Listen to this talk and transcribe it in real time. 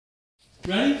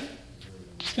Ready?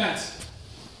 Fence.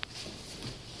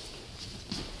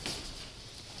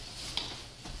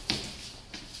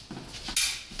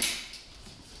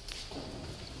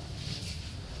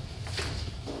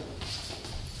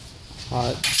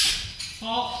 Hot.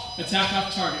 Halt. Attack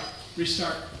off target.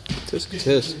 Restart. Tisk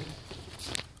tisk.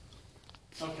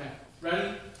 Okay.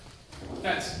 Ready?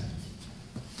 Fence.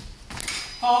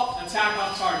 Halt. Attack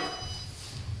off target.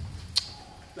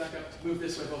 Back up. Move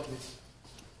this way, both of you.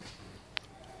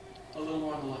 A little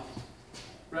more on the left.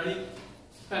 Ready?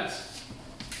 Fence.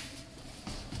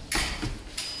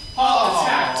 Halt.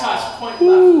 Attack. Touch. Point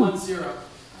left. 1-0.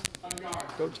 On guard.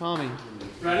 Go Tommy.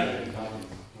 Ready?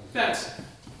 Fence.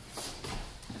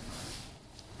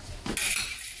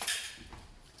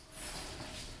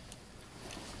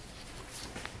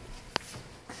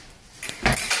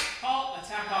 Halt.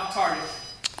 Attack off target.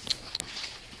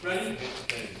 Ready?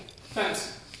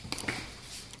 Fence.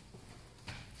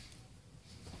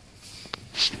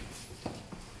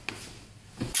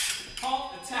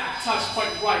 Halt. Attack. Touch.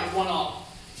 Point right. 1-all.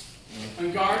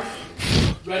 On guard.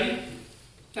 Ready?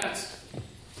 Fence.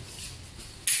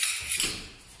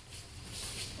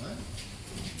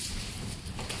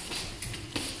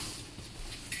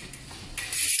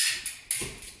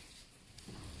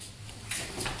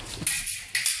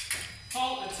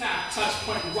 Halt. Attack. Touch.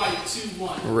 Point right.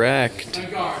 2-1. Wrecked.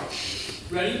 On guard.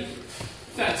 Ready?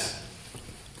 Fence.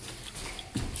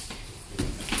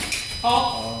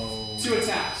 Halt. 2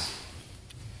 attacks.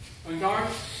 On guard.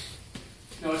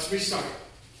 No, it's restart.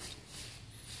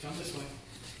 Come this way.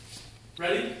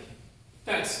 Ready?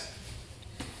 Fence.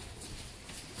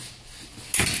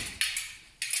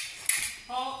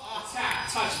 Halt.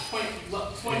 Attack. Touch.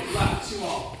 Point left.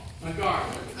 2-all. On guard.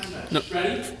 No.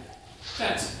 Ready?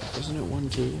 Fence. Wasn't it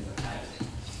 1-2?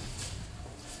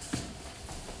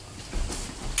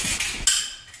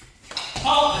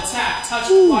 Halt. Attack. Touch.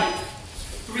 Right.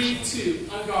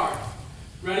 3-2. On guard.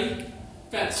 Ready?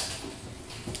 Fence.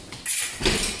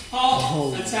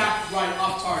 Halt. Attack. Right.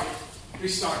 Off target.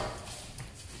 Restart.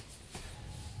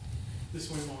 This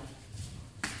way more.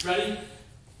 Ready?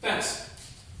 Fence.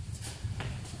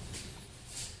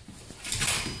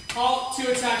 Halt.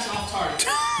 2 attacks off target.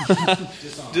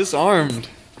 Disarmed.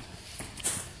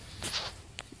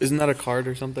 Isn't that a card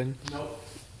or something? Nope.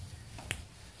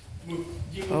 Move.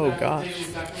 You move Oh, back, gosh. They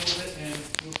move back a little bit and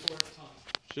move forward. Tom.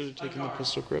 Should have taken the Guard.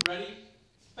 pistol grip. Ready?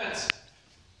 Fence.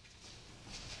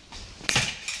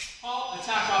 Halt.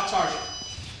 Attack off target.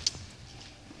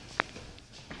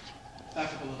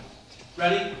 Back up a little.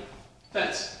 Ready?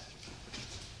 Fence.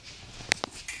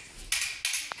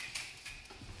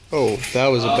 Oh, that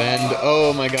was a bend.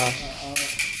 Oh my gosh.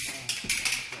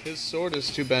 His sword is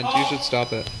too bent. You should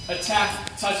stop it.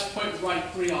 Attack. Touch. Point right.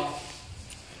 3-all.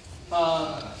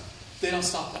 They don't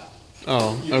stop that.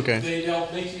 Oh, okay. They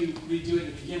don't make you redo it in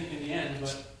the beginning and the end,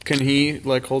 but Can he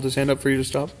like hold his hand up for you to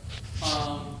stop?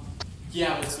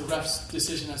 yeah, but it's the ref's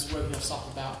decision as to whether they'll stop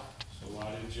the bout. So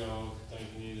why did Joe think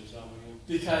he needed something again?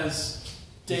 Because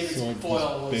David's Sword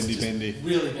foil was bendy, just bendy.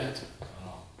 really bent.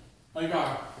 Oh. On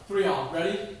guard. 3-all.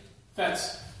 Ready?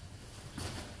 Fence.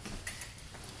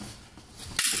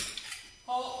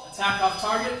 Halt. Attack off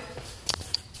target.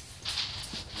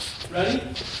 Ready?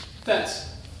 Fence.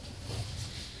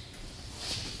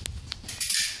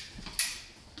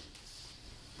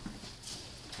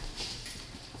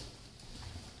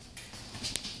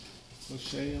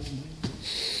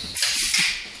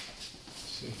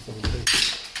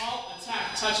 Halt.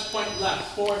 Attack. Touch. Point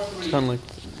left. 4-3. Kind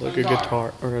of like a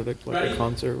guitar or like Ready? a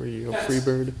concert where you go Fence. free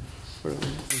bird. Or you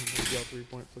yell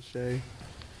 3-point cliche.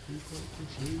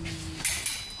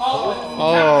 Halt.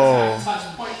 Oh. Attack.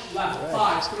 Touch. Point left.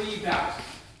 5-3 back.